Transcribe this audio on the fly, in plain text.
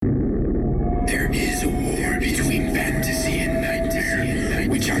There is a war between fantasy and nightmare,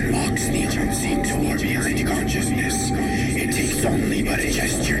 which unlocks the unseen door behind consciousness. It takes only but a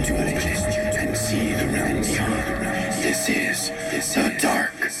gesture to open it and see the realm beyond. This is the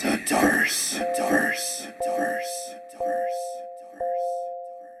dark verse.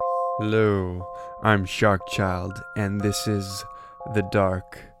 Hello, I'm Sharkchild, and this is The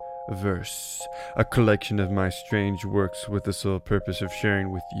Dark Verse, a collection of my strange works with the sole purpose of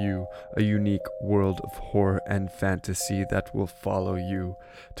sharing with you a unique world of horror and fantasy that will follow you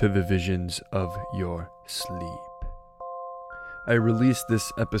to the visions of your sleep. I released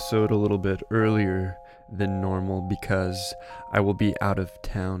this episode a little bit earlier than normal because I will be out of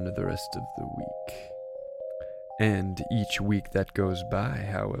town the rest of the week. And each week that goes by,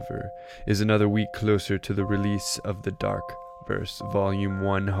 however, is another week closer to the release of The Dark Verse, Volume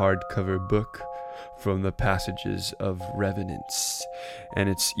 1 hardcover book from the Passages of Revenants. And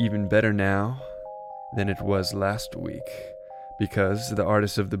it's even better now than it was last week, because the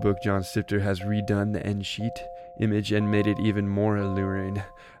artist of the book, John Stifter, has redone the end sheet image and made it even more alluring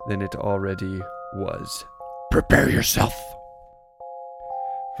than it already was. Prepare yourself!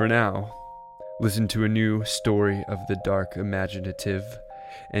 For now, listen to a new story of the dark imaginative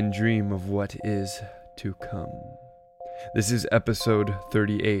and dream of what is to come. This is episode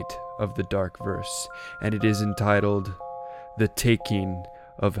 38 of The Dark Verse, and it is entitled The Taking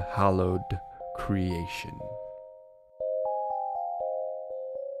of Hallowed Creation.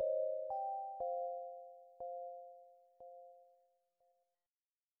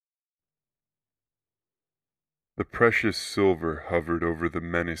 The precious silver hovered over the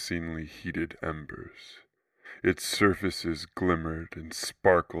menacingly heated embers. Its surfaces glimmered and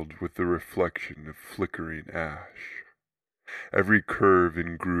sparkled with the reflection of flickering ash. Every curve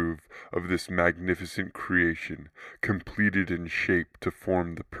and groove of this magnificent creation completed in shape to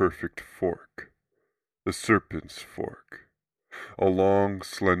form the perfect fork, the serpent's fork. A long,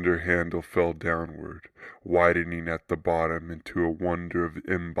 slender handle fell downward, widening at the bottom into a wonder of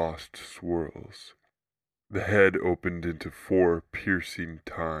embossed swirls. The head opened into 4 piercing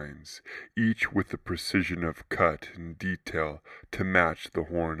tines, each with the precision of cut and detail to match the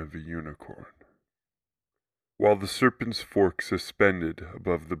horn of a unicorn. While the serpent's fork suspended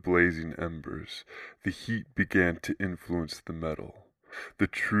above the blazing embers, the heat began to influence the metal. The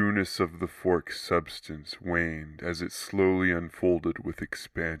trueness of the fork's substance waned as it slowly unfolded with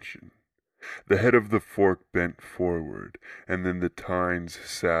expansion. The head of the fork bent forward, and then the tines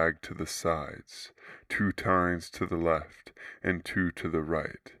sagged to the sides, 2 tines to the left and 2 to the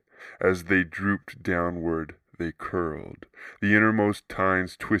right. As they drooped downward, they curled, the innermost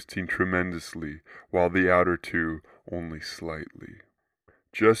tines twisting tremendously, while the outer 2 only slightly.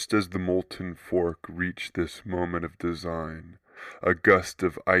 Just as the molten fork reached this moment of design, a gust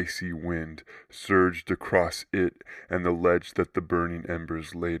of icy wind surged across it and the ledge that the burning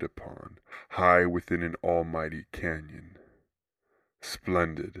embers laid upon, high within an almighty canyon.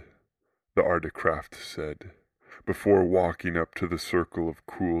 "Splendid," the articraft said, before walking up to the circle of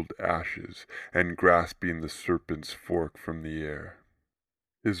cooled ashes and grasping the serpent's fork from the air.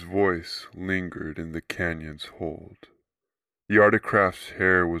 His voice lingered in the canyon's hold. The articraft's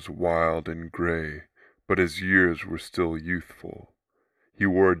hair was wild and gray, but his years were still youthful. He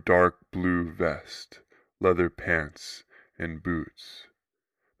wore a dark blue vest, leather pants, and boots.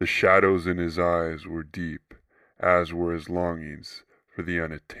 The shadows in his eyes were deep, as were his longings for the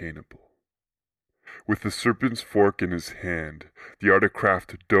unattainable. With the serpent's fork in his hand, the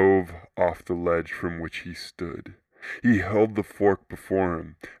articraft dove off the ledge from which he stood. He held the fork before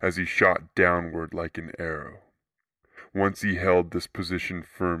him as he shot downward like an arrow. Once he held this position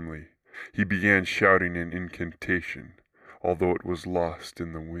firmly, he began shouting an incantation, although it was lost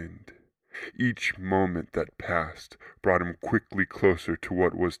in the wind. Each moment that passed brought him quickly closer to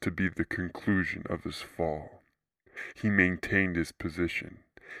what was to be the conclusion of his fall. He maintained his position.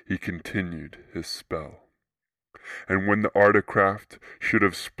 He continued his spell. And when the articraft should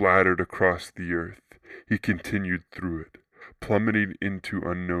have splattered across the earth, he continued through it, plummeting into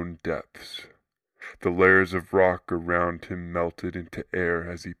unknown depths. The layers of rock around him melted into air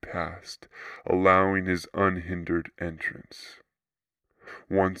as he passed, allowing his unhindered entrance.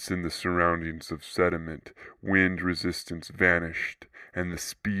 Once in the surroundings of sediment, wind resistance vanished, and the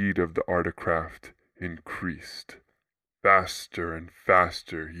speed of the articraft increased. Faster and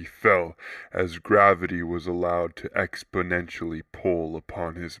faster he fell as gravity was allowed to exponentially pull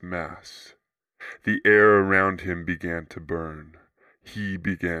upon his mass. The air around him began to burn. He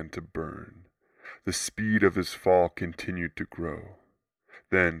began to burn. The speed of his fall continued to grow.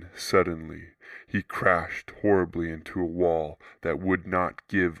 Then, suddenly, he crashed horribly into a wall that would not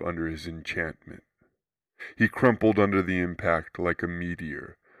give under his enchantment. He crumpled under the impact like a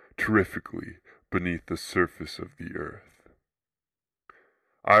meteor, terrifically beneath the surface of the earth.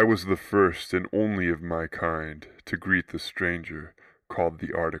 I was the first and only of my kind to greet the stranger called the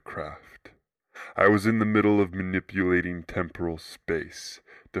Articraft. I was in the middle of manipulating temporal space,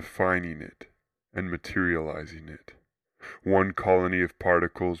 defining it, and materializing it. One colony of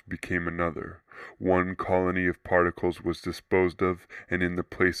particles became another. One colony of particles was disposed of, and in the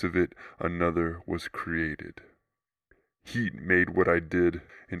place of it, another was created. Heat made what I did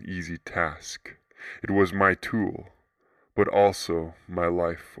an easy task. It was my tool, but also my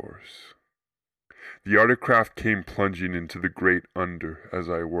life force. The Articraft came plunging into the great under as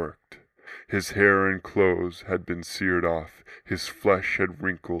I worked. His hair and clothes had been seared off, his flesh had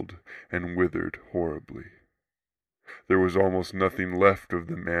wrinkled and withered horribly. There was almost nothing left of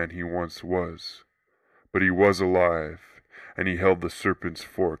the man he once was, but he was alive, and he held the serpent's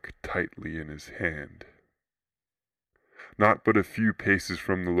fork tightly in his hand. Not but a few paces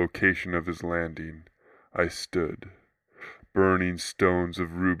from the location of his landing, I stood. Burning stones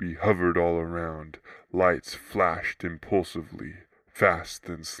of ruby hovered all around, lights flashed impulsively, fast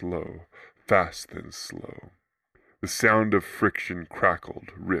then slow, fast then slow. The sound of friction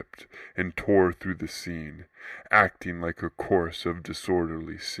crackled, ripped, and tore through the scene, acting like a chorus of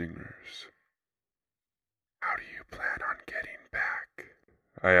disorderly singers. How do you plan on getting back?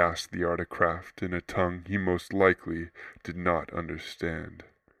 I asked the Articraft in a tongue he most likely did not understand.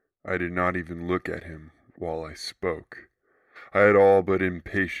 I did not even look at him while I spoke. I had all but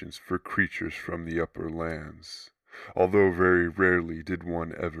impatience for creatures from the upper lands, although very rarely did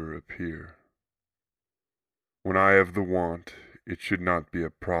one ever appear. When I have the want, it should not be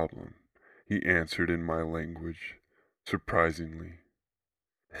a problem, he answered in my language, surprisingly.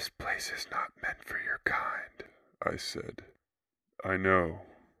 This place is not meant for your kind, I said. I know,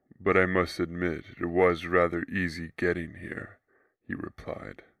 but I must admit it was rather easy getting here, he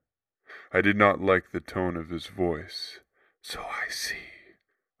replied. I did not like the tone of his voice. So I see,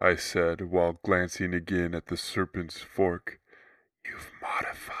 I said while glancing again at the serpent's fork. You've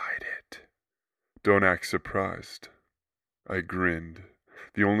modified it. Don't act surprised. I grinned.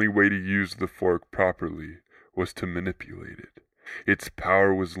 The only way to use the fork properly was to manipulate it. Its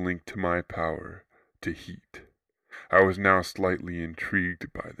power was linked to my power, to heat. I was now slightly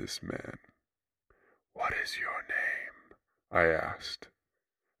intrigued by this man. What is your name? I asked.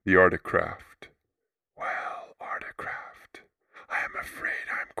 The Articraft. Well, Articraft, I am afraid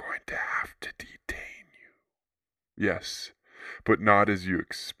I'm going to have to detain you. Yes, but not as you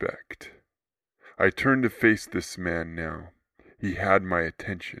expect. I turned to face this man now. He had my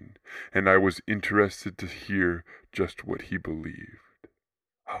attention, and I was interested to hear just what he believed.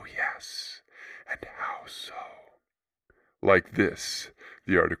 Oh yes, and how so? Like this,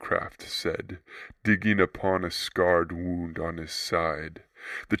 the Articraft said, digging upon a scarred wound on his side.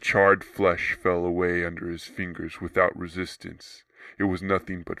 The charred flesh fell away under his fingers without resistance. It was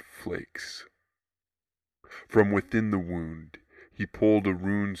nothing but flakes. From within the wound, he pulled a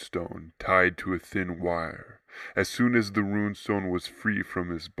rune stone tied to a thin wire. As soon as the rune stone was free from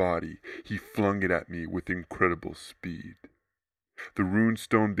his body, he flung it at me with incredible speed. The rune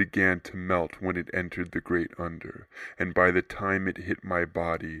stone began to melt when it entered the great under, and by the time it hit my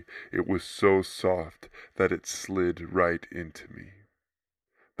body, it was so soft that it slid right into me.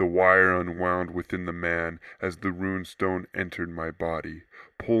 The wire unwound within the man as the rune stone entered my body,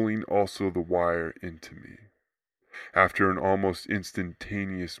 pulling also the wire into me. After an almost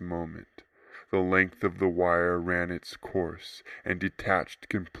instantaneous moment, the length of the wire ran its course and detached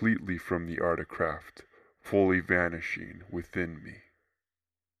completely from the Articraft, fully vanishing within me.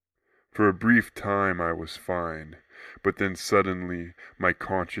 For a brief time I was fine, but then suddenly my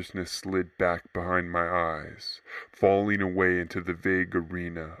consciousness slid back behind my eyes, falling away into the vague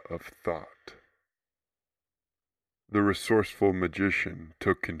arena of thought. The resourceful magician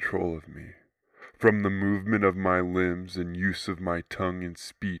took control of me. From the movement of my limbs and use of my tongue and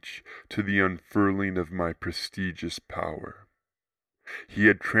speech to the unfurling of my prestigious power. He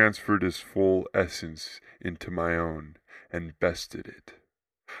had transferred his full essence into my own and bested it.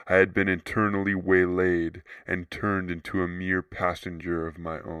 I had been internally waylaid and turned into a mere passenger of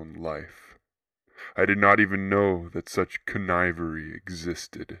my own life. I did not even know that such connivery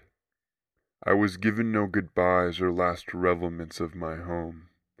existed. I was given no goodbyes or last reveilments of my home.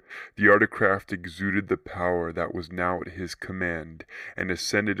 The Articraft exuded the power that was now at his command, and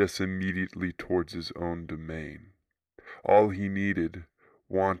ascended us immediately towards his own domain. All he needed,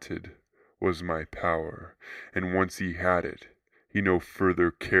 wanted, was my power, and once he had it, He no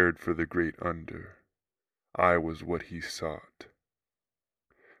further cared for the great under. I was what he sought.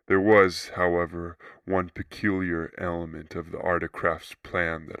 There was, however, one peculiar element of the Articraft's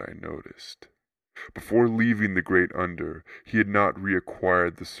plan that I noticed. Before leaving the great under, he had not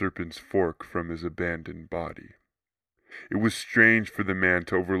reacquired the serpent's fork from his abandoned body. It was strange for the man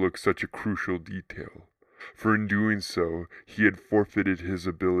to overlook such a crucial detail, for in doing so he had forfeited his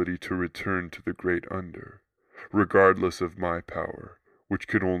ability to return to the great under, regardless of my power, which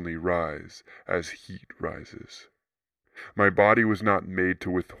could only rise as heat rises. My body was not made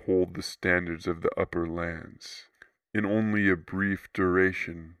to withhold the standards of the upper lands. In only a brief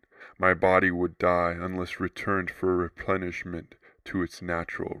duration, my body would die unless returned for replenishment to its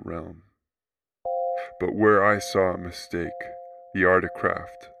natural realm. But where I saw a mistake, the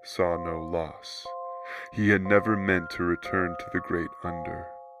Articraft saw no loss. He had never meant to return to the great under,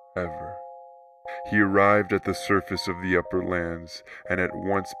 ever. He arrived at the surface of the upper lands and at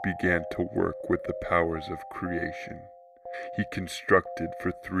once began to work with the powers of creation. He constructed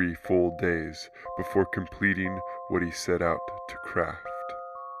for 3 full days before completing what he set out to craft.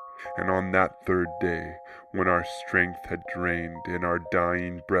 And on that 3rd day, when our strength had drained and our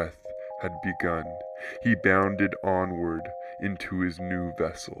dying breath had begun, he bounded onward into his new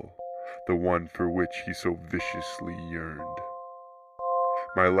vessel, the one for which he so viciously yearned.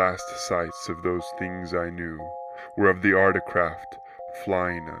 My last sights of those things I knew were of the Articraft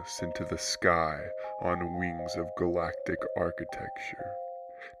flying us into the sky on wings of galactic architecture,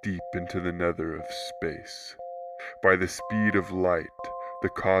 deep into the nether of space. By the speed of light, the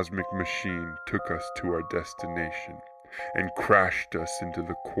cosmic machine took us to our destination and crashed us into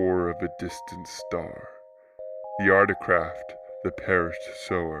the core of a distant star. The Articraft, the perished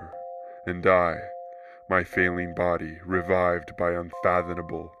sower, and I, my failing body revived by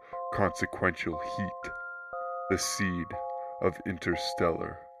unfathomable, consequential heat, the seed of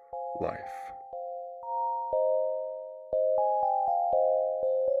interstellar life.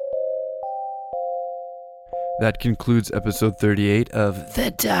 That concludes episode 38 of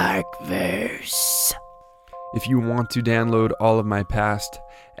The Dark Verse. If you want to download all of my past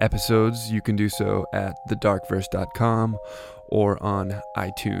episodes, you can do so at thedarkverse.com or on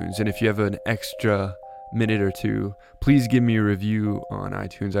iTunes. And if you have an extra minute or two, please give me a review on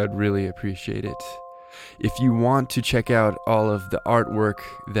iTunes. I'd really appreciate it. If you want to check out all of the artwork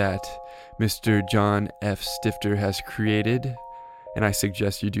that Mr. John F. Stifter has created, and I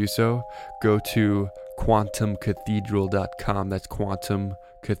suggest you do so, go to quantumcathedral.com. That's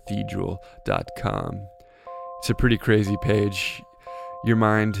quantumcathedral.com. It's a pretty crazy page. Your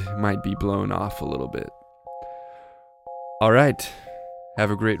mind might be blown off a little bit. All right. Have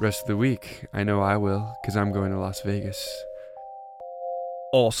a great rest of the week. I know I will, because I'm going to Las Vegas.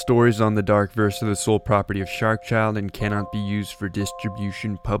 All stories on the Dark Verse are the sole property of Sharkchild and cannot be used for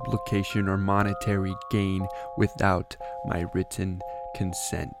distribution, publication, or monetary gain without my written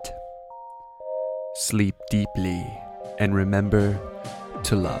consent. Sleep deeply and remember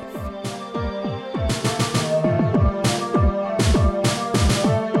to love.